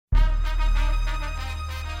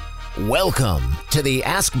Welcome to the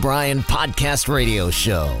Ask Brian podcast radio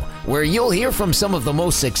show, where you'll hear from some of the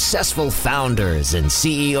most successful founders and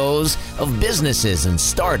CEOs of businesses and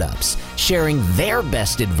startups, sharing their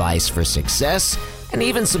best advice for success and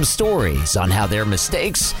even some stories on how their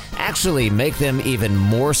mistakes actually make them even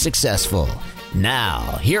more successful.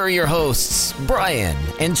 Now, here are your hosts, Brian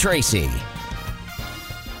and Tracy.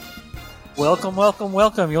 Welcome.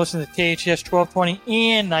 You're listening to KHS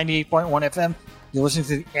 1220 and 98.1 FM. You're listening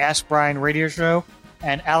to the Ask Brian radio show.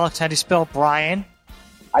 And Alex, how do you spell Brian?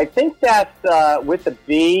 I think that's with a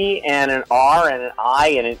B and an R and an I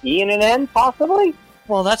and an E and an N, possibly.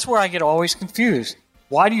 Well, that's where I get always confused.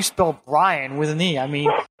 Why do you spell Brian with an E? I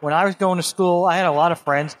mean, when I was going to school, I had a lot of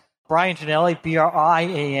friends. Brian Janelli,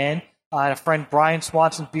 B-R-I-A-N. I had a friend, Brian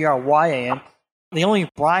Swanson, B-R-Y-A-N. The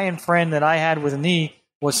only Brian friend that I had with an E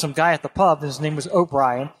was some guy at the pub, and his name was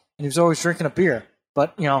O'Brien, and he was always drinking a beer.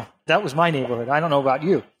 But, you know, that was my neighborhood. I don't know about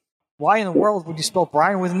you. Why in the world would you spell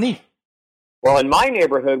Brian with an E? Well, in my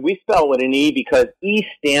neighborhood, we spell with an E because E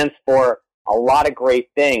stands for a lot of great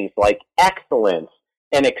things, like excellence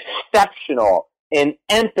and exceptional and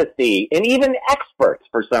empathy and even experts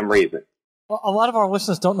for some reason. Well, a lot of our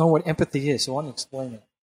listeners don't know what empathy is, so why don't you explain it?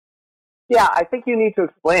 Yeah, I think you need to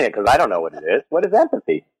explain it because I don't know what it is. What is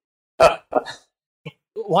empathy? Why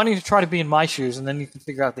don't you try to be in my shoes, and then you can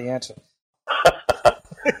figure out the answer.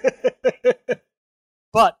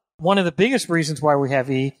 But one of the biggest reasons why we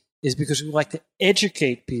have E is because we like to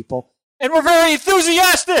educate people, and we're very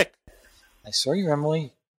enthusiastic. I saw you, Emily. You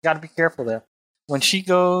got to be careful there. When she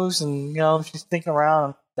goes and, she's thinking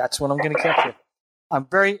around, that's when I'm going to catch you. I'm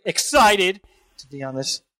very excited to be on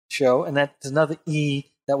this show, and that's another E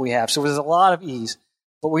that we have. So there's a lot of E's.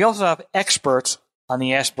 But we also have experts on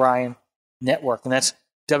the Ask Brian network, and that's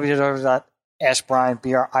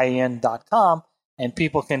www.askbrian.com, and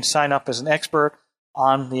people can sign up as an expert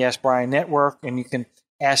on the Ask Brian network, and you can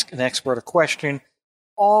ask an expert a question,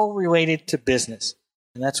 all related to business.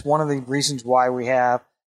 And that's one of the reasons why we have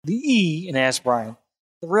the E in Ask Brian.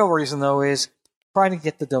 The real reason, though, is trying to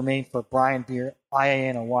get the domain for Brian Beer,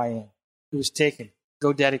 I-A-N or Y-N. It was taken.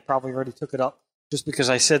 GoDaddy probably already took it up just because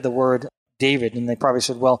I said the word David, and they probably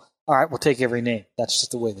said, well, all right, we'll take every name. That's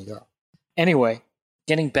just the way they go. Anyway,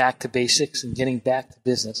 getting back to basics and getting back to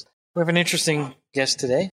business. We have an interesting guest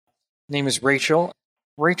today. Her name is Rachel.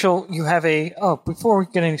 Rachel, you have before we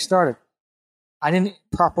get any started, I didn't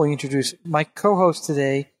properly introduce. My co-host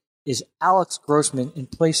today is Alex Grossman in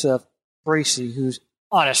place of Tracy, who's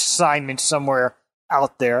on assignment somewhere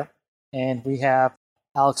out there. And we have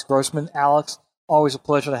Alex Grossman. Alex, always a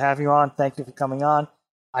pleasure to have you on. Thank you for coming on.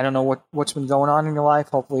 I don't know what's been going on in your life.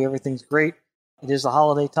 Hopefully everything's great. It is the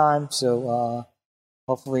holiday time, so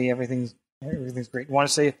hopefully everything's great. You want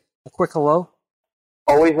to say a quick hello?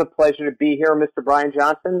 Always a pleasure to be here, Mr. Brian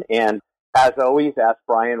Johnson. And as always, Ask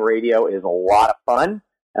Brian Radio is a lot of fun,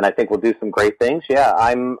 and I think we'll do some great things. Yeah,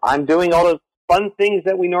 I'm doing all those fun things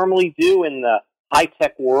that we normally do in the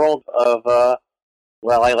high-tech world of, I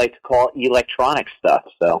like to call it electronic stuff.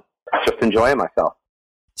 So just enjoying myself.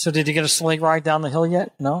 So did you get a sleigh ride down the hill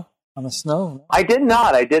yet? No? On the snow? I did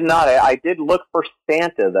not. I did look for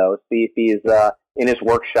Santa, though, see if he's in his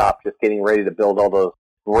workshop just getting ready to build all those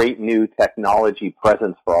great new technology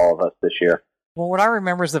presents for all of us this year. Well, what I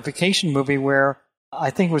remember is the Vacation movie where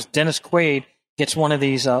I think it was Dennis Quaid gets one of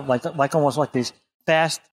these, almost like these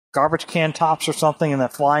fast garbage can tops or something, and they're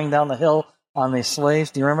flying down the hill on these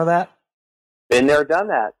sleighs. Do you remember that? Been there, done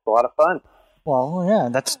that. It's a lot of fun. Well, yeah,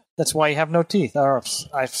 that's why you have no teeth. Oh,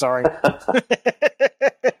 I'm sorry.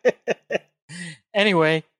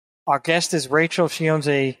 Anyway, our guest is Rachel. She owns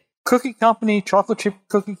a cookie company, chocolate chip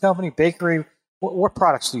cookie company, bakery. What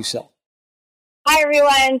products do you sell? Hi,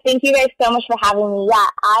 everyone. Thank you guys so much for having me. Yeah,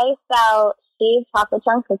 I sell shaved chocolate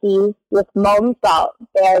chunk cookies with molten salt.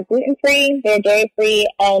 They're gluten-free, they're dairy-free,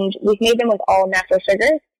 and we've made them with all natural sugars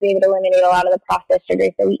to be able to eliminate a lot of the processed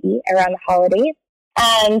sugars that we eat around the holidays.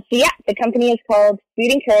 So yeah, the company is called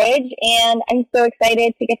Food and Courage, and I'm so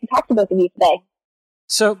excited to get to talk to both of you today.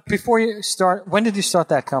 So before you start, when did you start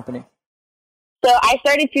that company? So I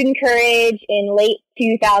started Food and Courage in late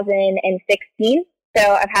 2016.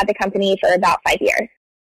 So I've had the company for about 5 years.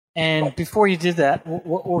 And before you did that,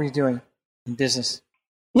 what were you doing in business?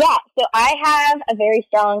 Yeah, so I have a very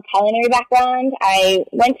strong culinary background. I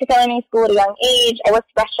went to culinary school at a young age. I worked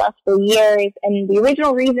in restaurants for years, and the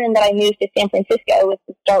original reason that I moved to San Francisco was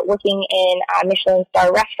to start working in Michelin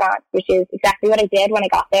star restaurants, which is exactly what I did when I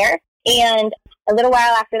got there. And a little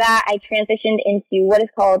while after that, I transitioned into what is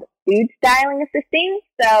called food styling assisting.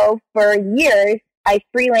 So for years, I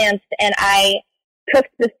freelanced and I cooked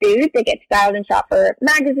the food that gets styled and shot for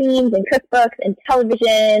magazines and cookbooks and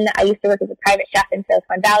television. I used to work as a private chef in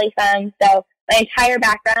Silicon Valley some. So my entire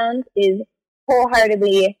background is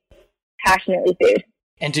wholeheartedly, passionately food.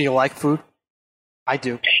 And do you like food? I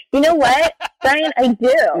do. You know what, Brian? I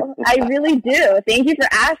do. I really do. Thank you for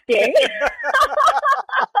asking.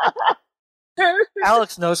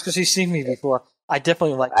 Alex knows because he's seen me before. I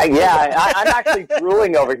definitely like I'm actually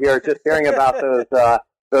drooling over here just hearing about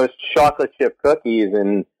those chocolate chip cookies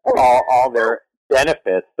and all their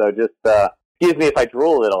benefits. So just excuse me if I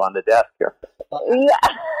drool a little on the desk here. Yeah.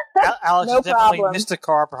 Alex No is definitely problem. Mr.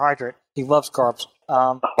 Carbohydrate. He loves carbs.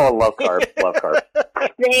 Love carbs. Love carbs.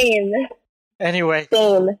 Same. Anyway,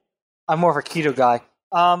 Same. I'm more of a keto guy.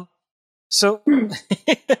 So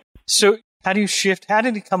how do you shift? How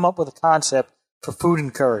did he come up with a concept for Food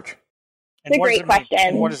and Courage? And It's a great question.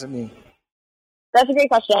 And what does it mean? That's a great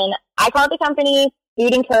question. I call the company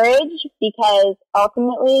Food and Courage because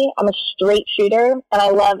ultimately I'm a straight shooter and I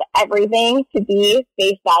love everything to be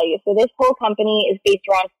face value. So this whole company is based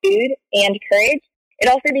around food and courage. It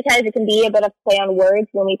also because it can be a bit of play on words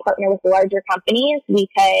when we partner with larger companies. We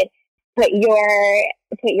could put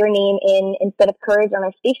your name in instead of courage on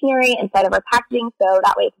our stationery, instead of our packaging. So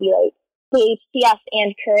that way it could be like CHTS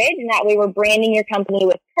and courage, and that way we're branding your company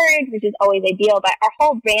with courage, which is always ideal. But our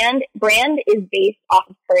whole brand is based off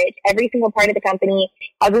of courage. Every single part of the company,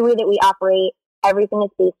 every way that we operate, everything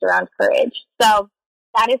is based around courage. So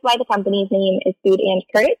that is why the company's name is Food and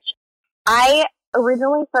Courage. I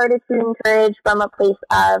originally started Food and Courage from a place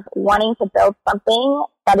of wanting to build something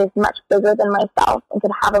that is much bigger than myself and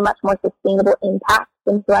could have a much more sustainable impact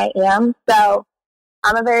than who I am. So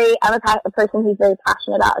I'm a person who's very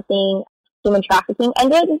passionate about seeing human trafficking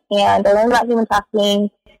ended, and I learned about human trafficking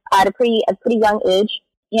at a pretty young age,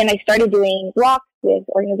 and I started doing walks with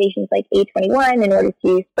organizations like A21 in order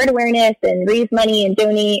to spread awareness and raise money and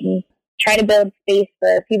donate and try to build space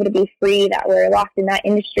for people to be free that were locked in that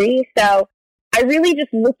industry. So I really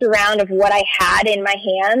just looked around of what I had in my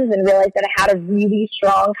hands and realized that I had a really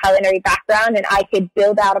strong culinary background and I could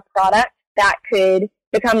build out a product that could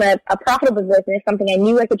become a profitable business, something I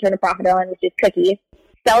knew I could turn a profit on, which is cookies,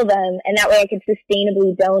 sell them, and that way I could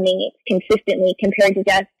sustainably donate consistently compared to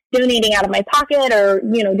just donating out of my pocket or,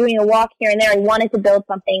 doing a walk here and there. I wanted to build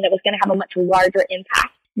something that was going to have a much larger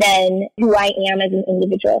impact than who I am as an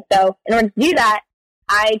individual. So in order to do that,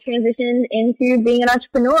 I transitioned into being an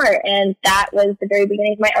entrepreneur, and that was the very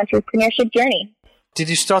beginning of my entrepreneurship journey. Did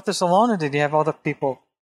you start this alone, or did you have other people?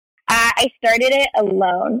 I started it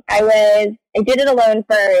alone. I did it alone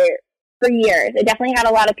for years. I definitely had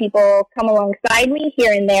a lot of people come alongside me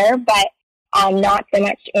here and there, but not so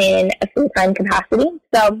much in a full-time capacity.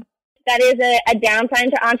 So that is a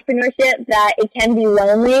downside to entrepreneurship, that it can be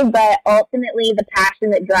lonely, but ultimately the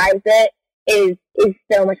passion that drives it is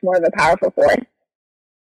so much more of a powerful force.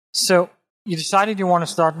 So you decided you want to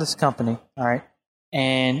start this company, all right,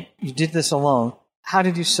 and you did this alone. How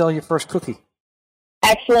did you sell your first cookie?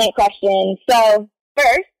 Excellent question. So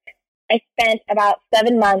first, I spent about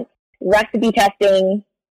 7 months recipe testing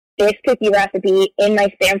this cookie recipe in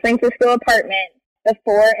my San Francisco apartment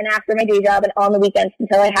before and after my day job and on the weekends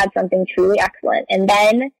until I had something truly excellent. And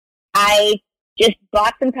then I just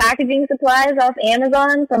bought some packaging supplies off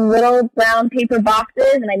Amazon, some little brown paper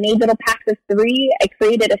boxes, and I made little packs of 3. I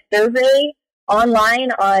created a survey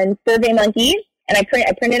online on SurveyMonkey, and I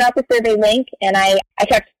printed out the survey link, and I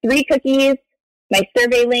kept 3 cookies, my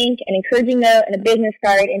survey link, an encouraging note, and a business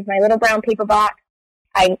card into my little brown paper box.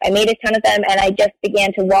 I made a ton of them, and I just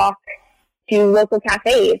began to walk to local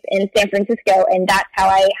cafes in San Francisco, and that's how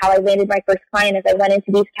I landed my first client. As I went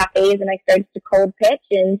into these cafes and I started to cold pitch,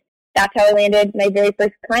 and that's how I landed my very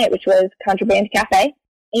first client, which was Contraband Cafe.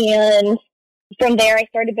 And from there, I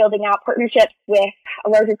started building out partnerships with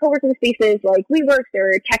larger co-working spaces like WeWorks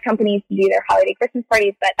or tech companies to do their holiday Christmas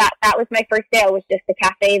parties. But that was my first sale, was just the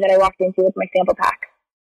cafe that I walked into with my sample pack.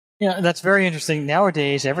 Yeah, that's very interesting.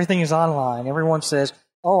 Nowadays, everything is online. Everyone says,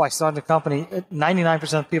 oh, I started a company.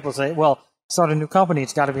 99% of people say, well, start a new company.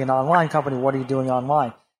 It's got to be an online company. What are you doing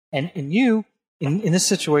online? And in this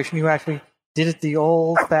situation, you actually did it the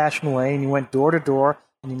old-fashioned way, and you went door to door,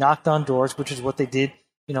 and you knocked on doors, which is what they did,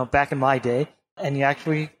 back in my day. And you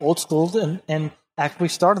actually old-schooled and actually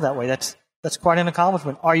started that way. That's quite an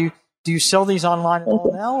accomplishment. Do you sell these online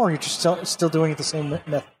now, or are you just still doing it the same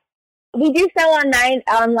method? We do sell online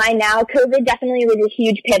now. COVID definitely was a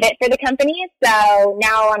huge pivot for the company. So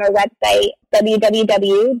now on our website,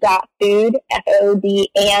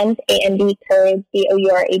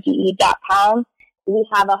 www.food.courage.com, we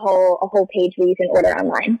have a whole page where you can order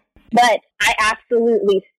online. But I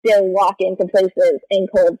absolutely still walk into places and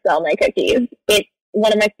cold sell my cookies. It's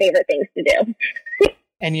one of my favorite things to do.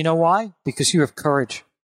 And you know why? Because you have courage.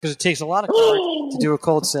 Because it takes a lot of courage to do a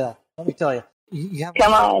cold sale. Let me tell you.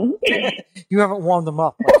 Come on. You haven't warmed them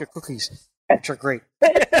up like your cookies, which are great.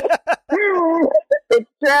 It's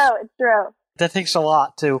true. That takes a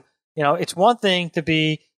lot to, it's one thing to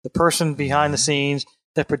be the person behind the scenes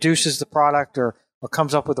that produces the product or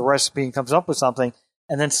comes up with a recipe and comes up with something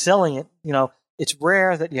and then selling it. It's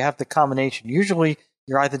rare that you have the combination. Usually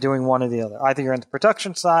you're either doing one or the other. Either you're on the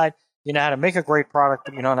production side, you know how to make a great product,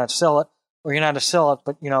 but you don't know how to sell it, or you know how to sell it,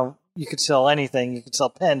 but you could sell anything. You could sell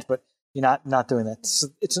pens, but you're not doing that.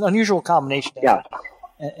 It's an unusual combination. Yeah.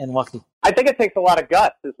 And lucky. I think it takes a lot of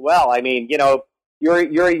guts as well. I mean,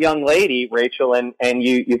 you're a young lady, Rachel, and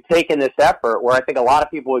you've taken this effort where I think a lot of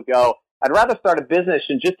people would go, I'd rather start a business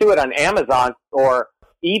and just do it on Amazon or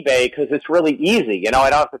eBay because it's really easy. I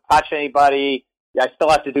don't have to touch anybody. I still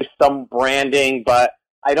have to do some branding, but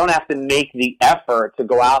I don't have to make the effort to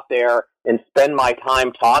go out there and spend my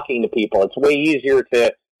time talking to people. It's way easier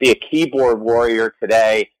to be a keyboard warrior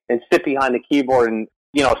today and sit behind the keyboard and,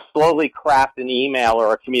 slowly craft an email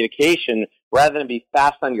or a communication rather than be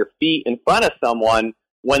fast on your feet in front of someone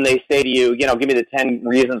when they say to you, give me the 10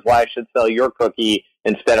 reasons why I should sell your cookie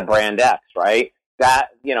instead of brand X, right? That,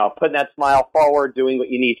 putting that smile forward, doing what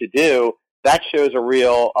you need to do, that shows a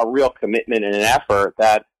real commitment and an effort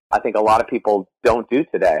that I think a lot of people don't do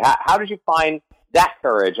today. How did you find that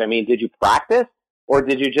courage? I mean, did you practice or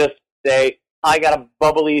did you just say, I got a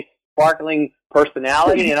bubbly, sparkling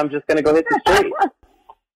personality and I'm just going to go hit the street?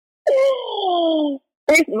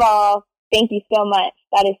 First of all, thank you so much.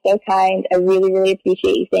 That is so kind. I really, really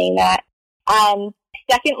appreciate you saying that.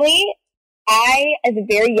 Secondly, I, as a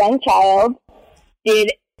very young child,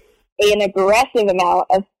 did an aggressive amount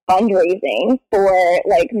of fundraising for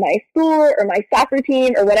my school or my soccer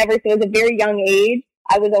team or whatever. So at a very young age,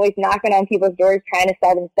 I was always knocking on people's doors trying to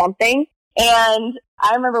sell them something. And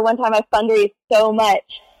I remember one time I fundraised so much,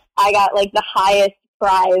 I got the highest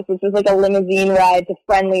prize, which was a limousine ride to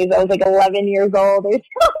Friendly's. I was 11 years old or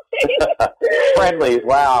something. Friendly's,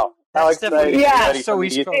 wow. How exciting. Yeah, everybody so from the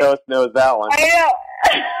East East Coast. Coast knows that one. I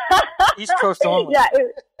know. East Coast only.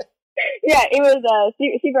 Yeah, it was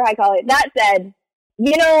super high quality. That said,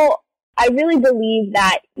 I really believe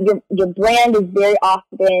that your brand is very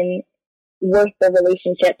often worth the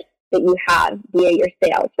relationships that you have via your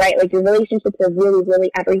sales, right? Your relationships are really, really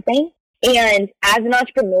everything. And as an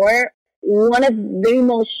entrepreneur, one of the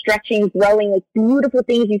most stretching, growing, beautiful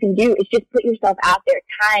things you can do is just put yourself out there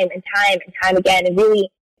time and time again. And really,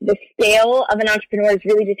 the scale of an entrepreneur is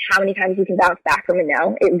really just how many times you can bounce back from a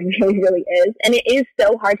no. It really, really is. And it is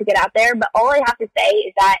so hard to get out there. But all I have to say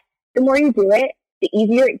is that the more you do it, the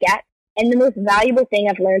easier it gets. And the most valuable thing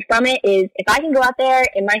I've learned from it is if I can go out there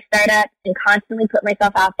in my startup and constantly put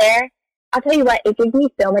myself out there, I'll tell you what, it gives me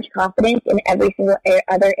so much confidence in every single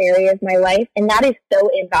other area of my life. And that is so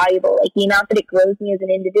invaluable. The amount that it grows me as an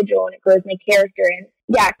individual and it grows my character. And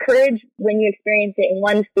yeah, courage, when you experience it in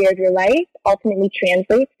one sphere of your life, ultimately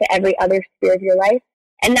translates to every other sphere of your life.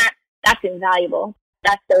 And that's invaluable.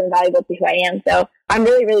 That's so invaluable to who I am. So I'm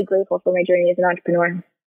really, really grateful for my journey as an entrepreneur.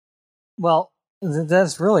 Well,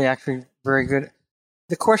 that's really actually very good.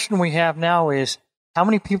 The question we have now is, how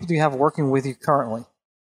many people do you have working with you currently?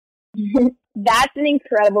 That's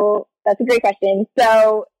a great question.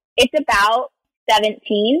 So it's about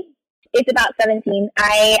 17.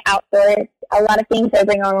 I outsource a lot of things. I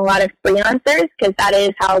bring on a lot of freelancers because that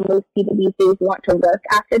is how most people these days want to work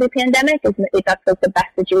after the pandemic. That's the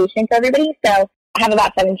best situation for everybody. So I have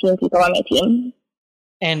about 17 people on my team.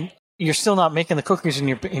 And you're still not making the cookies in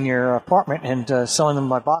your apartment and selling them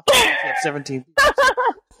by box. You have 17 people.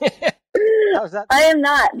 How's that? I am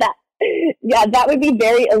not. That would be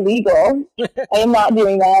very illegal. I am not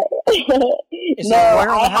doing that. Is there a lawyer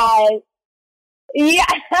in the house? Yeah.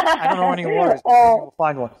 I don't know any lawyers, but maybe we'll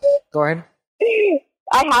find one. Go ahead.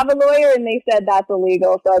 I have a lawyer, and they said that's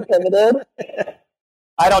illegal, so I pivoted.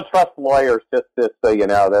 I don't trust lawyers, just so you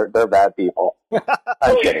know. They're bad people.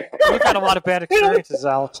 I'm kidding. We've had a lot of bad experiences,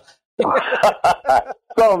 Alex.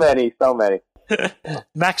 So many.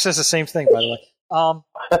 Max says the same thing, by the way.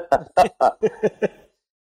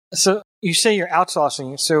 So you say you're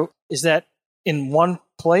outsourcing. So is that in one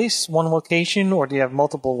place, one location, or do you have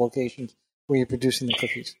multiple locations where you're producing the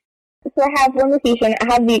cookies? So I have one location.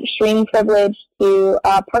 I have the extreme privilege to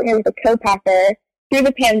partner with a co-packer. Through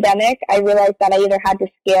the pandemic, I realized that I either had to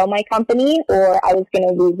scale my company or I was going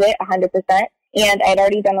to lose it 100%. And I'd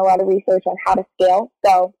already done a lot of research on how to scale.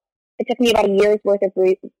 So it took me about a year's worth of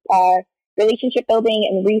relationship building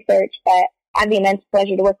and research, but I had the immense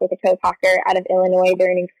pleasure to work with a co-packer out of Illinois.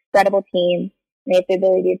 They're an incredible team. and I have the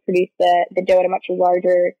ability to produce the dough at a much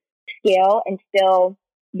larger scale, and still,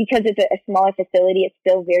 because it's a smaller facility, it's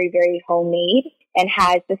still very, very homemade and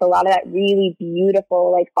has just a lot of that really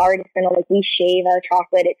beautiful, like, artisanal, like, we shave our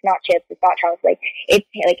chocolate. It's not chips, it's not chocolate. Like, it's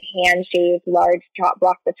like hand shaved large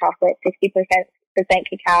blocks of chocolate, 60%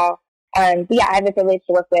 cacao. But yeah, I have the privilege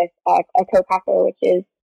to work with a co-packer, which is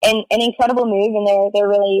an incredible move, and they're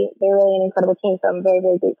really an incredible team. So I'm very,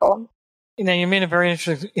 very grateful. You know, you made a very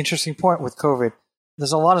interesting point with COVID.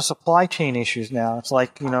 There's a lot of supply chain issues now. It's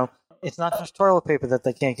like, you know, it's not just toilet paper that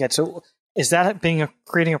they can't get. So is that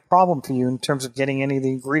creating a problem for you in terms of getting any of the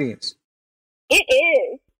ingredients? It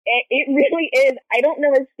is. It really is. I don't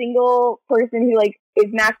know a single person who like is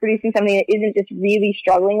mass producing something that isn't just really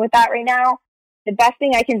struggling with that right now. The best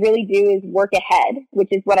thing I can really do is work ahead, which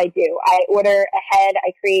is what I do. I order ahead.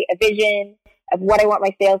 I create a vision of what I want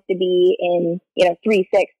my sales to be in, 3,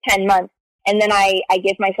 6, 10 months. And then I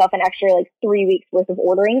give myself an extra 3 weeks worth of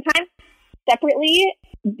ordering time. Separately,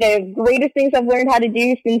 the greatest things I've learned how to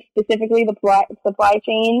do since specifically the supply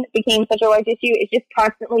chain became such a large issue is just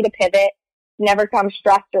constantly to pivot, never come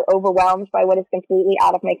stressed or overwhelmed by what is completely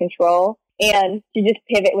out of my control, and to just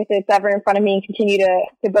pivot with what's ever in front of me and continue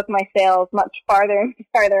to book my sales much farther and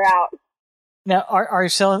farther out. Now, are you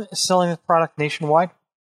selling this product nationwide?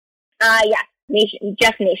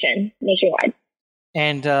 Yes, nationwide.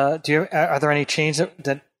 And are there any chains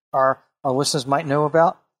that our listeners might know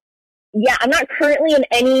about? Yeah, I'm not currently in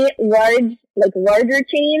any larger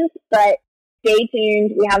chains, but stay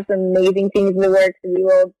tuned. We have some amazing things in the works, and we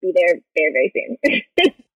will be there very, very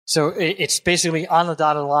soon. So it's basically on the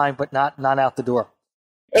dotted line, but not out the door.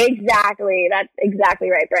 Exactly. That's exactly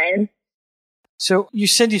right, Brian. So you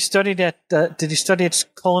said you studied did you study at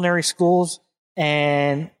culinary schools?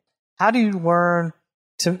 And how do you learn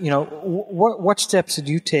to, what steps did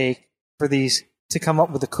you take for these to come up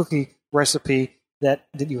with a cookie recipe that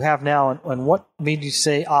you have now? And what made you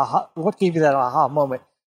say, aha, what gave you that aha moment?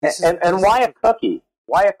 And why a cookie?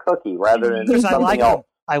 Why a cookie rather than because something I like else? them.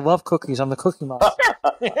 I love cookies. I'm the cookie monster.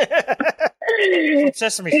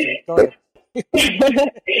 Sesame Street. Go ahead.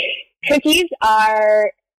 Cookies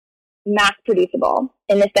are mass producible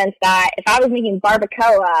in the sense that if I was making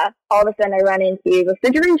barbacoa, all of a sudden I run into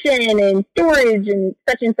refrigeration and storage and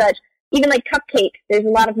such. Even like cupcakes, there's a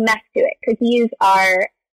lot of mess to it. Cookies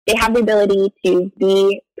they have the ability to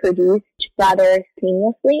be produced rather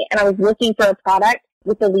seamlessly, and I was looking for a product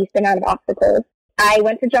with the least amount of obstacles. I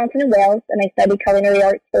went to Johnson & Wales, and I studied culinary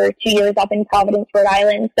arts for 2 years up in Providence, Rhode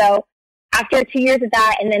Island. So after 2 years of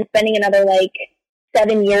that, and then spending another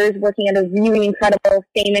 7 years working under really incredible,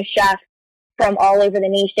 famous chefs from all over the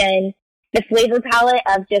nation, the flavor palette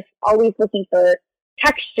of just always looking for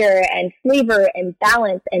texture and flavor and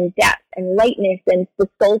balance and depth and lightness and the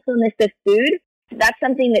soulfulness of food, that's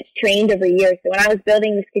something that's trained over years. So when I was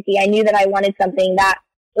building this cookie, I knew that I wanted something that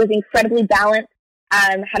was incredibly balanced,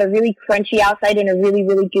 had a really crunchy outside and a really,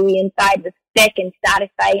 really gooey inside, was thick and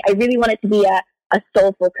satisfying. I really want it to be a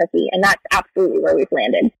soulful cookie, and that's absolutely where we've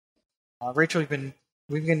landed. Rachel,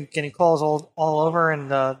 we've been getting calls all over,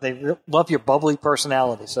 and they love your bubbly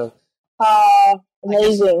personality. So,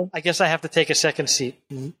 amazing. I guess I have to take a second seat.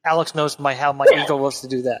 Alex knows how my ego loves to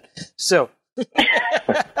do that. So,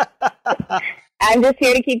 I'm just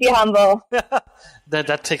here to keep you humble.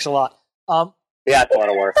 that takes a lot. Yeah, it's a lot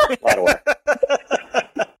of work.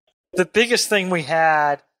 The biggest thing we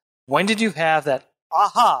had. When did you have that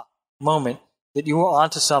aha moment that you were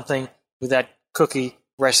onto something with that cookie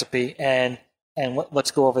recipe? And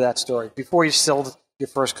let's go over that story. Before you sold your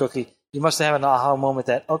first cookie, you must have an aha moment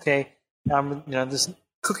that, okay, this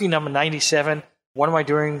cookie number 97, what am I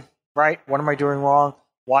doing right? What am I doing wrong?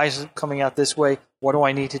 Why is it coming out this way? What do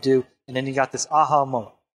I need to do? And then you got this aha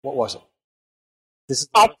moment. What was it?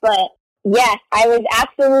 Excellent. Yes, I was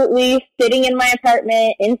absolutely sitting in my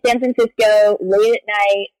apartment in San Francisco late at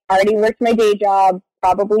night, already worked my day job,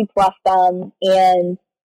 probably plus some, and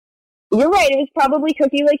you're right, it was probably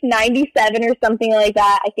cookie 97 or something like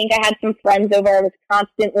that. I think I had some friends over. I was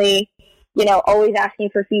constantly, always asking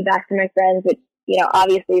for feedback from my friends, which,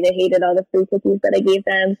 obviously they hated all the free cookies that I gave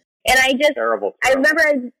them. And I just, terrible. I remember,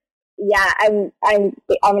 I'm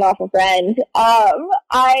an awful friend.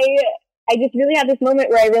 I just really had this moment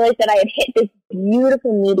where I realized that I had hit this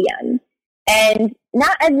beautiful medium. And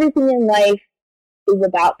not everything in life is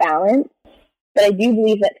about balance, but I do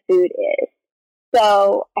believe that food is.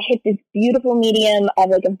 So I hit this beautiful medium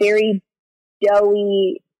of a very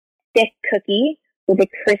doughy, thick cookie with a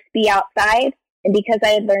crispy outside. And because I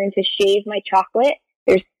had learned to shave my chocolate,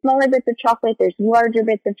 there's smaller bits of chocolate, there's larger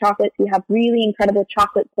bits of chocolate, so you have really incredible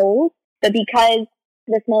chocolate poles. But because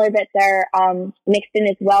the smaller bits are mixed in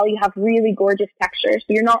as well, you have really gorgeous texture. So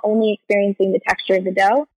you're not only experiencing the texture of the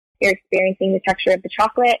dough, you're experiencing the texture of the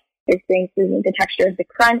chocolate, you're experiencing the texture of the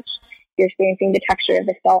crunch, you're experiencing the texture of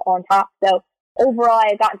the salt on top. So overall,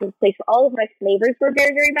 I got to a place where all of my flavors were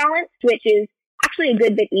very, very balanced, which is actually a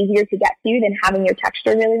good bit easier to get to than having your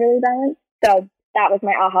texture really, really balanced. So that was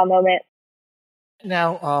my aha moment.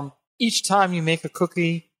 Now, each time you make a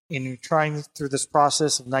cookie and you're trying through this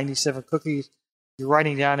process of 97 cookies, you're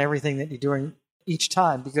writing down everything that you're doing each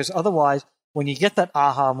time, because otherwise, when you get that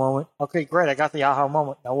aha moment, okay, great, I got the aha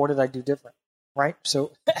moment. Now, what did I do different, right?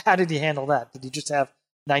 So how did you handle that? Did you just have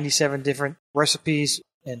 97 different recipes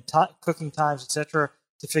and cooking times, etc.,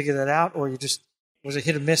 to figure that out, or was it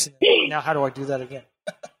hit or miss? And now, how do I do that again?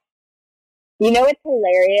 You know, it's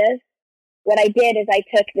hilarious. What I did is I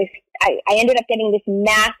took this, I ended up getting this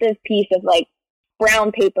massive piece of like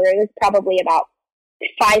brown paper. It was probably about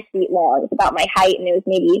 5 feet long. It was about my height, and it was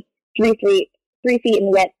maybe 3 feet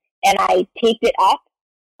in width. And I taped it up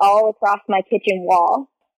all across my kitchen wall.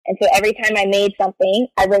 And so every time I made something,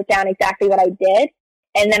 I wrote down exactly what I did.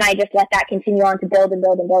 And then I just let that continue on to build and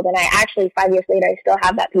build and build. And I actually, 5 years later, I still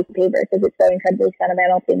have that piece of paper because it's so incredibly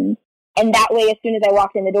sentimental to me. And that way, as soon as I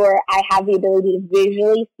walked in the door, I have the ability to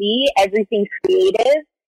visually see everything creative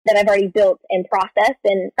that I've already built and processed.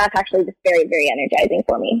 And that's actually just very, very energizing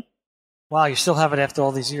for me. Wow, you still have it after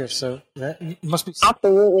all these years. So that must be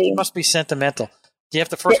absolutely. It must be sentimental. Do you have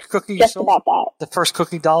the first cookie you just sold? About that. The first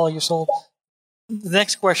cookie dollar you sold? The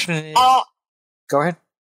next question is... go ahead.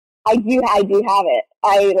 I do have it.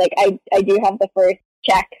 I do have the first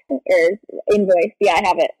check or invoice. Yeah, I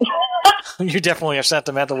have it. You definitely are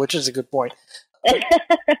sentimental, which is a good point.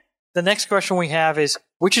 The next question we have is,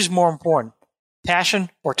 which is more important, passion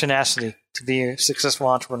or tenacity to be a successful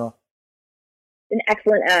entrepreneur? An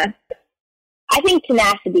excellent ask. I think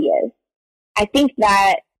tenacity is. I think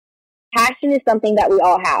that passion is something that we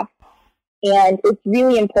all have, and it's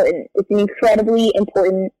really important. It's an incredibly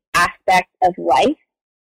important aspect of life.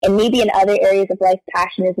 And maybe in other areas of life,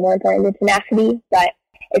 passion is more important than tenacity. But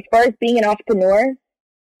as far as being an entrepreneur,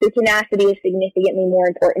 the tenacity is significantly more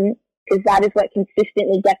important, because that is what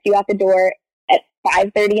consistently gets you out the door at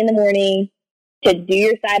 5:30 in the morning to do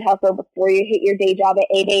your side hustle before you hit your day job at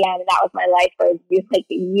 8 a.m. And that was my life for like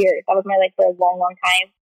years. That was my life for a long, long time.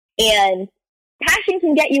 And passion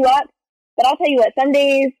can get you up, but I'll tell you what, some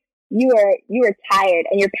days you are tired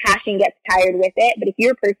and your passion gets tired with it. But if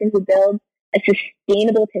you're a person who builds a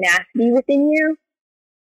sustainable tenacity within you,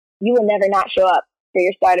 you will never not show up for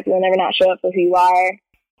your startup. You will never not show up for who you are.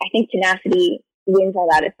 I think tenacity wins on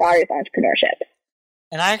that as far as entrepreneurship.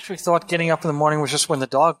 And I actually thought getting up in the morning was just when the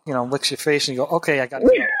dog, licks your face and you go, okay, I got it.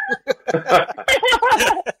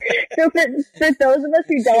 So for those of us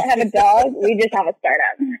who don't have a dog, we just have a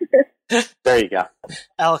startup. There you go.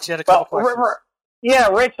 Alex, you had a couple questions. Yeah,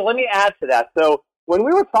 Rich, let me add to that. So when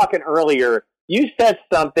we were talking earlier, you said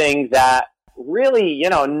something that really,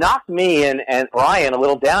 knocked me and Ryan a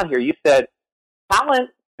little down here. You said talent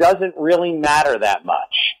doesn't really matter that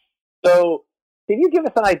much. So can you give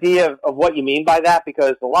us an idea of what you mean by that?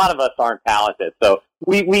 Because a lot of us aren't talented. So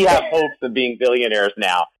we have hopes of being billionaires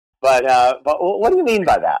now. But what do you mean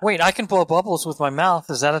by that? Wait, I can blow bubbles with my mouth.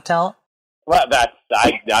 Is that a talent? Well,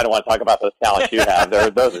 I don't want to talk about those talents you have.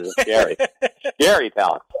 Those are scary. Scary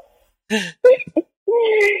talents.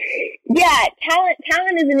 Yeah,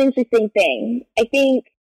 talent is an interesting thing. I think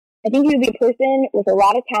you would be a person with a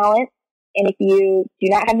lot of talent, and if you do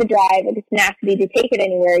not have the drive or the tenacity to take it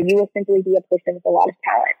anywhere, you will simply be a person with a lot of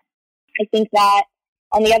talent. I think that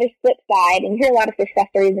on the other flip side, and you hear a lot of success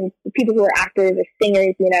stories and people who are actors or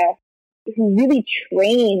singers, who really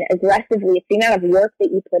train aggressively. It's the amount of work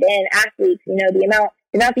that you put in. Athletes, the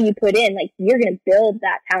amount that you put in, like, you're going to build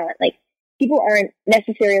that talent. Like, people aren't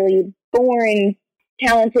necessarily born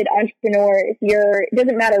talented entrepreneurs. It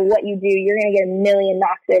doesn't matter what you do, you're going to get a million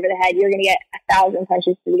knocks over the head. You're going to get 1,000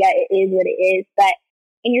 punches to the gut. It is what it is.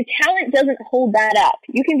 And your talent doesn't hold that up.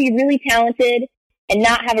 You can be really talented and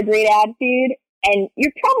not have a great attitude, and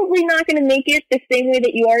you're probably not going to make it the same way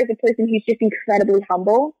that you are as a person who's just incredibly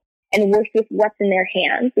humble and works with what's in their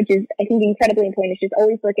hands, which is, I think, incredibly important. It's just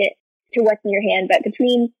always look to what's in your hand. But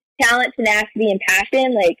between talent, tenacity, and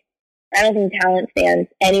passion, I don't think talent stands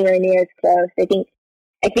anywhere near as close. I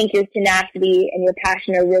think your tenacity and your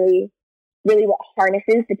passion are really, really what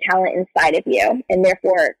harnesses the talent inside of you, and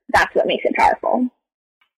therefore that's what makes it powerful.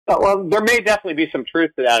 Well, there may definitely be some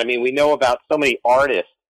truth to that. I mean, we know about so many artists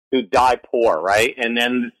who die poor, right? And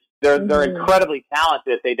then they're incredibly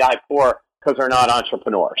talented. They die poor because they're not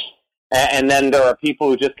entrepreneurs. And then there are people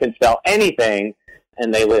who just can sell anything,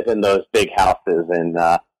 and they live in those big houses and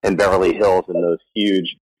in Beverly Hills and those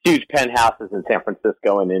huge penthouses in San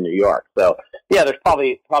Francisco and in New York. So yeah, there's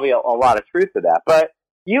probably a lot of truth to that. But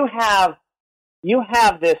you have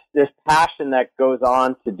this passion that goes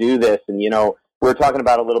on to do this, and we were talking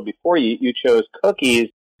about a little before. You chose cookies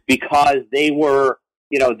because they were,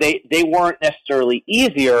 they weren't necessarily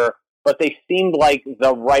easier, but they seemed like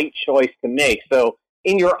the right choice to make. So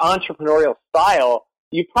in your entrepreneurial style,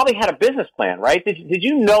 you probably had a business plan, right? Did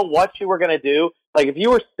you know what you were going to do? Like if you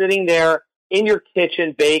were sitting there in your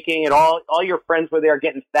kitchen baking and all your friends were there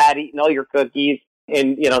getting fat, eating all your cookies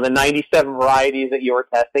and, the 97 varieties that you were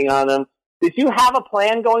testing on them, did you have a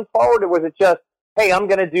plan going forward, or was it just, hey, I'm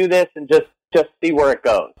going to do this and just see where it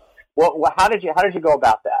goes? How did you go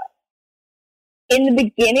about that? In the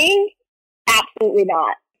beginning, absolutely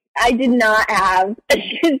not. I did not have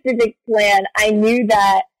a specific plan. I knew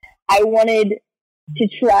that I wanted to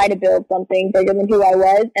try to build something bigger than who I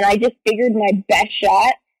was, and I just figured my best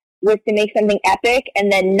shot was to make something epic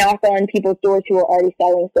and then knock on people's doors who were already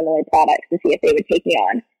selling similar products to see if they would take me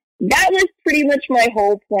on. That was pretty much my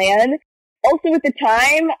whole plan. Also, at the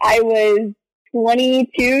time, I was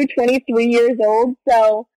 22, 23 years old,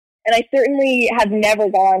 and I certainly have never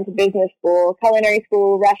gone to business school, culinary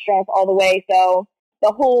school, restaurants, all the way. So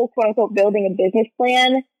the whole quote-unquote building a business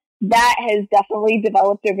plan, that has definitely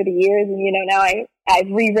developed over the years. And, now I've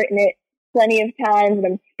rewritten it plenty of times and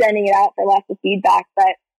I'm sending it out for lots of feedback.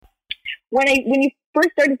 But when you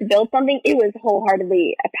first started to build something, it was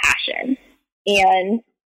wholeheartedly a passion. And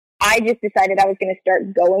I just decided I was going to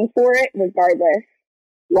start going for it regardless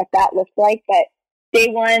what that looked like. But day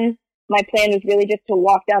one, my plan was really just to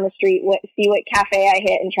walk down the street, see what cafe I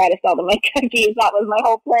hit, and try to sell them my cookies. That was my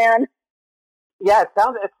whole plan. Yeah, it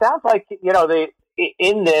sounds like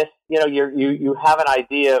in this, you have an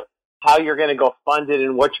idea of how you're going to go fund it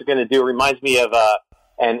and what you're going to do. It reminds me of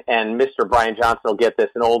and Mr. Brian Johnson will get this,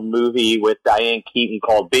 an old movie with Diane Keaton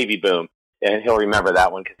called Baby Boom, and he'll remember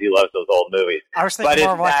that one because he loves those old movies. I was thinking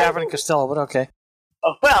more of like Abbott and Costello, but okay.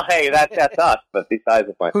 Oh, well, hey, that's us, but besides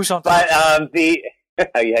the point. Who's on? But yeah,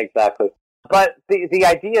 exactly. But the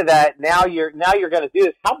idea that now you're going to do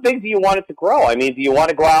this, how big do you want it to grow? I mean, do you want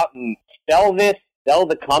to go out and sell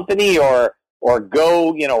the company, or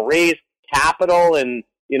go, raise capital and,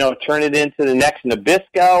 turn it into the next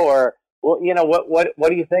Nabisco, or, what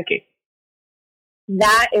are you thinking?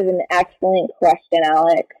 That is an excellent question,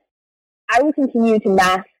 Alex. I will continue to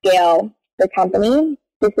mass scale the company.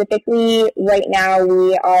 Specifically, right now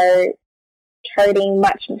we are charting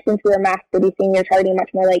much, since we are mass producing, we're charting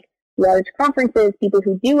much more like large conferences, people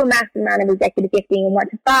who do a massive amount of executive gifting and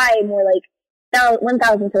want to buy more like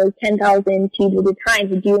 1,000 to like 10,000 tubes at a time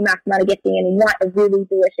to do a massive amount of gifting and want a really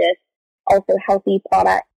delicious, also healthy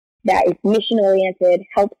product that is mission-oriented,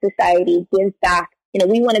 helps society, gives back.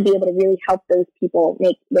 We want to be able to really help those people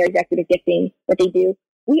make their executive gifting what they do.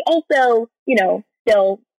 We also,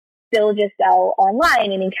 still just sell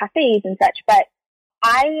online and in cafes and such, but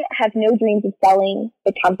I have no dreams of selling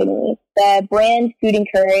the company. The brand Food and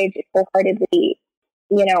Courage is wholeheartedly,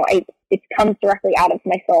 it comes directly out of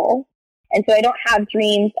my soul. And so I don't have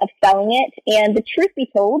dreams of selling it. And the truth be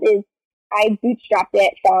told is I bootstrapped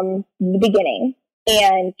it from the beginning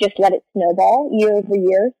and just let it snowball year over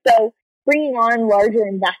year. So bringing on larger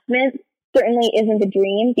investments certainly isn't the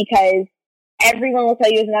dream, because everyone will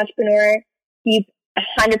tell you as an entrepreneur, keep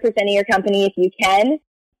 100% of your company if you can.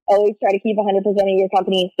 Always try to keep 100% of your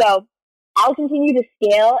company. So I'll continue to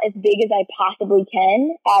scale as big as I possibly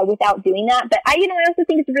can without doing that. But I also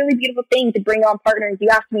think it's a really beautiful thing to bring on partners. You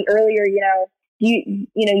asked me earlier, you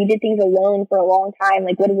did things alone for a long time.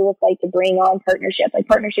 Like, what does it look like to bring on partnership? Like,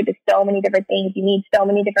 partnership is so many different things. You need so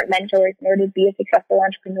many different mentors in order to be a successful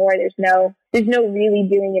entrepreneur. There's no really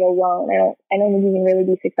doing it alone. I don't think you can really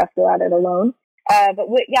be successful at it alone. But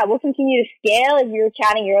we'll continue to scale. As we were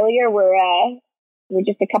chatting earlier, we're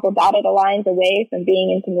just a couple dotted lines away from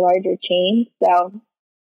being in some larger chains. So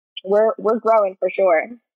we're growing for sure.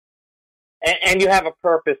 And you have a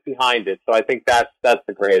purpose behind it. So I think that's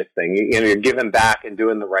the greatest thing. You're giving back and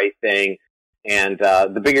doing the right thing. And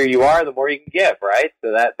the bigger you are, the more you can give, right?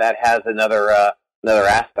 So that has another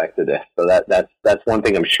aspect of this. So that's one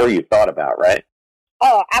thing I'm sure you thought about, right?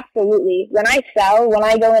 Oh, absolutely. When I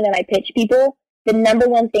go in and I pitch people, the number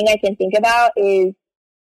one thing I can think about is,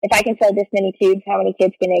 if I can sell this many tubes, how many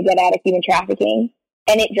kids can I get out of human trafficking?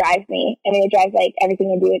 And it drives me. I mean, it drives like everything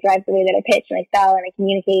I do. It drives the way that I pitch and I sell and I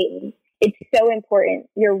communicate. And it's so important.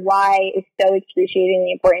 Your why is so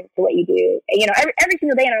excruciatingly important to what you do. Every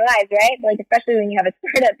single day in our lives, right? Like, especially when you have a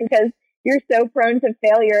startup, because you're so prone to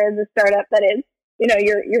failure as a startup that is,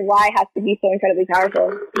 your why has to be so incredibly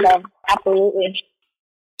powerful. So, absolutely.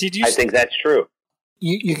 I think that's true.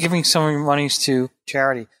 you're giving some of your monies to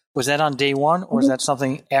charity. Was that on day one, or is that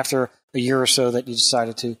something after a year or so that you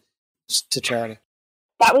decided to charity?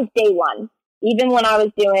 That was day one. Even when I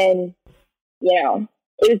was doing, it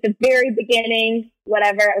was the very beginning,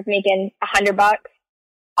 whatever, I was making $100.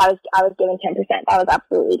 I was giving 10%. That was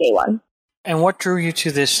absolutely day one. And what drew you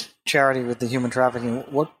to this charity with the human trafficking?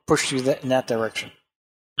 What pushed you in that direction?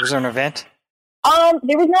 Was there an event?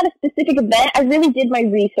 There was not a specific event. I really did my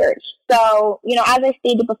research. So, as I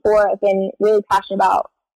stated before, I've been really passionate about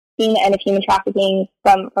seeing the end of human trafficking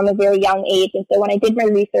from a very young age. And so when I did my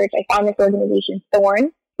research, I found this organization,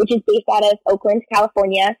 Thorn, which is based out of Oakland,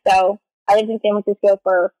 California. So I lived in San Francisco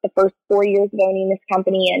for the first 4 years of owning this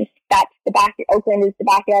company, and Oakland is the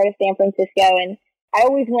backyard of San Francisco. And I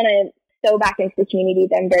always want to sow back into the community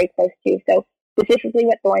that I'm very close to. So specifically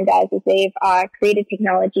what Thorn does is they've created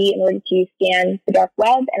technology in order to scan the dark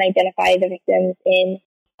web and identify the victims in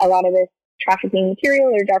a lot of this trafficking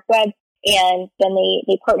material or dark web. And then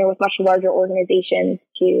they partner with much larger organizations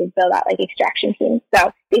to build out extraction teams.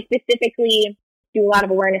 So they specifically do a lot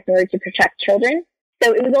of awareness in order to protect children.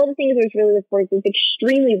 So it was all the things I was really looking for. It was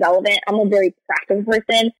extremely relevant. I'm a very practical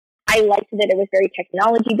person. I liked that it was very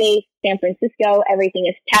technology-based. San Francisco, everything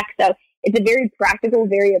is tech. So it's a very practical,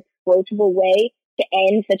 very approachable way to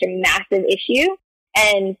end such a massive issue.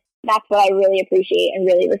 And that's what I really appreciate and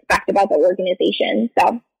really respect about the organization.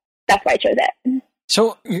 So that's why I chose it.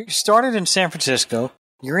 So you started in San Francisco.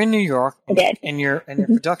 You're in New York. I did. And your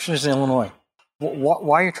production is in Illinois.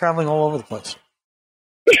 Why are you traveling all over the place?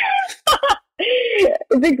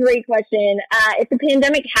 It's a great question. If the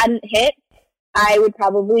pandemic hadn't hit, I would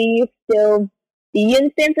probably still be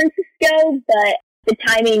in San Francisco, but the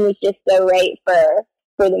timing was just so right for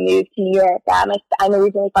the move to New York. I'm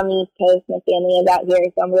originally from the East Coast. My family is out here,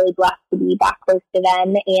 so I'm really blessed to be back close to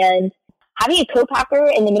them. And having a co-packer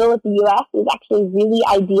in the middle of the U.S. is actually really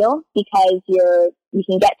ideal because you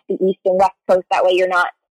can get to the East and West Coast. That way, you're not.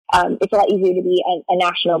 It's a lot easier to be a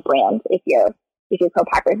national brand if your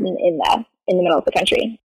co-packers in the middle of the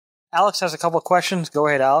country. Alex has a couple of questions. Go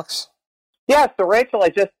ahead, Alex. Yeah, so Rachel,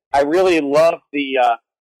 I really love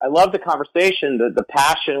the conversation, the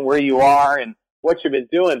passion, where you are and what you've been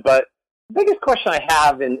doing. But the biggest question I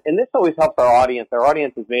have, and this always helps our audience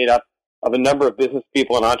is made up of a number of business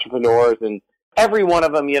people and entrepreneurs, and every one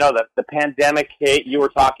of them, the pandemic hit. You were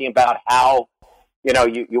talking about how,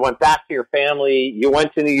 you went back to your family, you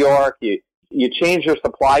went to New York, you changed your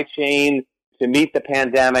supply chain to meet the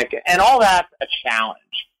pandemic, and all that's a challenge.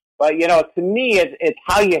 But, to me, it's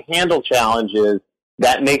how you handle challenges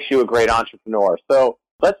that makes you a great entrepreneur. So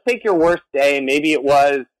let's take your worst day. Maybe it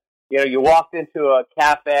was, you walked into a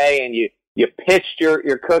cafe and you pitched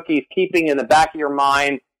your cookies, keeping in the back of your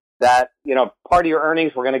mind that, part of your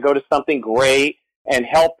earnings were going to go to something great and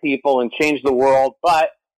help people and change the world.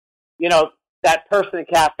 But, that person in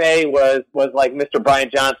the cafe was like Mr.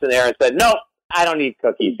 Brian Johnson there and said, no, I don't need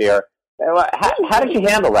cookies here. How did you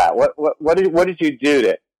handle that? What did you do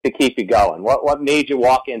to keep you going? What made you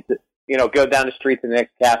walk into, go down the street to the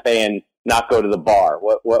next cafe and not go to the bar?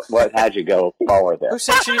 What had you go forward there? Who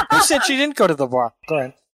said she didn't go to the bar? Go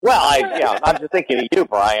ahead. Well, I'm just thinking of you,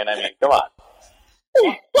 Brian. I mean, come on.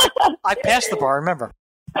 I passed the bar, remember?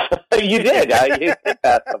 You did. You did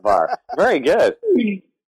pass the bar. Very good.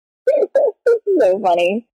 So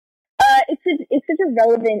funny. It's such a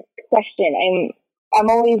relevant question. I'm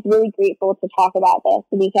always really grateful to talk about this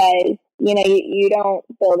because, you don't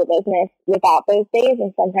build a business without those days,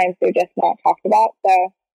 and sometimes they're just not talked about.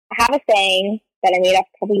 So I have a saying that I made up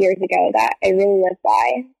a couple years ago that I really live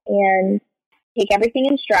by, and take everything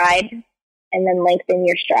in stride and then lengthen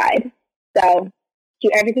your stride. So do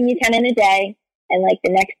everything you can in a day, and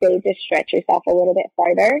the next day just stretch yourself a little bit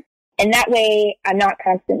farther. And that way I'm not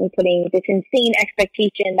constantly putting this insane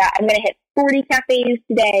expectation that I'm going to hit 40 cafes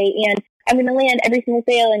today and I'm going to land every single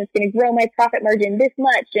sale and it's going to grow my profit margin this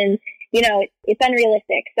much. And, it's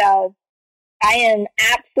unrealistic. So I am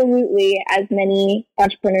absolutely, as many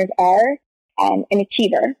entrepreneurs are, an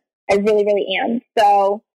achiever. I really, really am.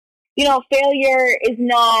 So, failure is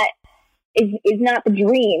not the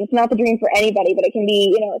dream. It's not the dream for anybody, but it can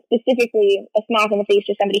be, specifically a smack in the face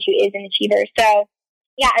to somebody who is an achiever. So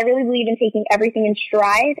yeah, I really believe in taking everything in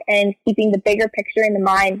stride and keeping the bigger picture in the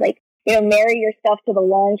mind. Marry yourself to the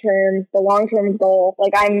long-term goal.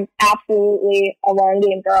 I'm absolutely a long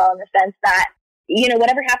game girl in the sense that,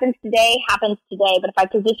 whatever happens today, but if I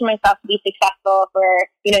position myself to be successful for,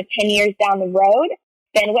 10 years down the road,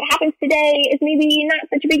 then what happens today is maybe not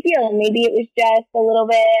such a big deal. Maybe it was just a little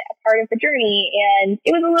bit a part of the journey and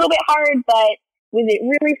it was a little bit hard, but Was it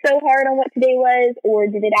really so hard on what today was, or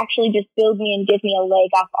did it actually just build me and give me a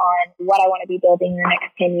leg up on what I want to be building in the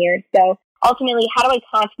next 10 years? So ultimately, how do I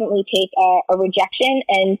constantly take a rejection?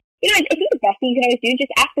 And, I think the best thing you can always do is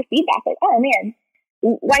just ask for feedback. Like, oh man,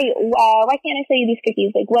 why can't I sell you these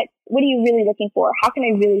cookies? Like, what are you really looking for? How can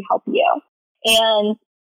I really help you? And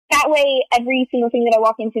that way, every single thing that I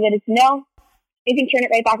walk into that is no, you can turn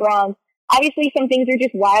it right back around. Obviously, some things are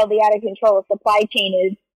just wildly out of control. Supply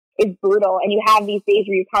chain is brutal, and you have these days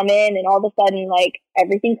where you come in and all of a sudden, like,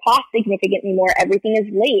 everything costs significantly more. Everything is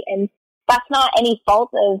late, and that's not any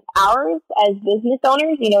fault of ours as business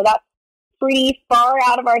owners. That's pretty far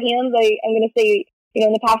out of our hands. I'm going to say,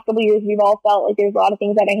 in the past couple of years, we've all felt like there's a lot of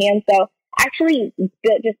things out of hand. So actually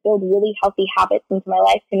just build really healthy habits into my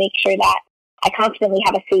life to make sure that I constantly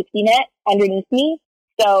have a safety net underneath me.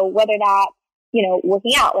 So whether that's,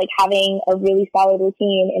 working out, like having a really solid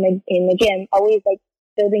routine in the gym, always like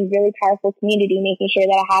building really powerful community, making sure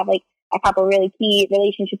that I have like a couple really key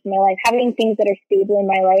relationships in my life, having things that are stable in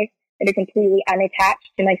my life that are completely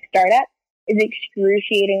unattached to my startup is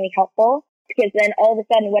excruciatingly helpful. Because then all of a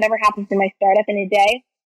sudden, whatever happens in my startup in a day,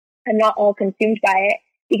 I'm not all consumed by it,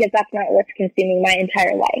 because that's not what's consuming my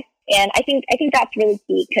entire life. And I think that's really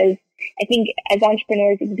key, because I think as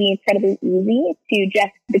entrepreneurs, it can be incredibly easy to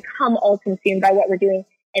just become all consumed by what we're doing.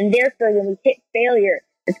 And therefore, when we hit failure,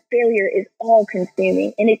 the failure is all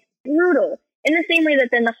consuming, and it's brutal in the same way that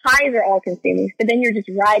then the highs are all consuming. So then you're just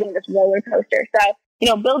riding this roller coaster. So,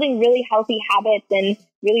 building really healthy habits and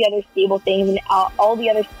really other stable things in all the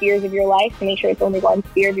other spheres of your life to make sure it's only one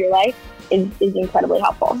sphere of your life is incredibly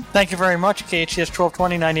helpful. Thank you very much, KHTS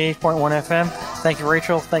 1220, 98.1 FM. Thank you,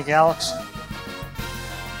 Rachel. Thank you, Alex.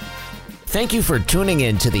 Thank you for tuning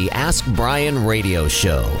in to the Ask Brian radio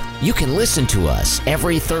show. You can listen to us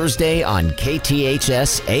every Thursday on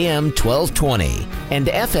KTHS AM 1220 and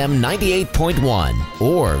FM 98.1,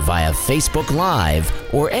 or via Facebook Live,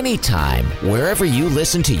 or anytime wherever you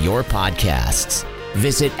listen to your podcasts.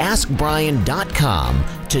 Visit AskBrian.com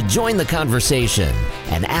to join the conversation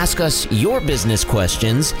and ask us your business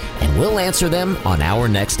questions, and we'll answer them on our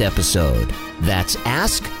next episode. That's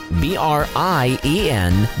AskBrien.com.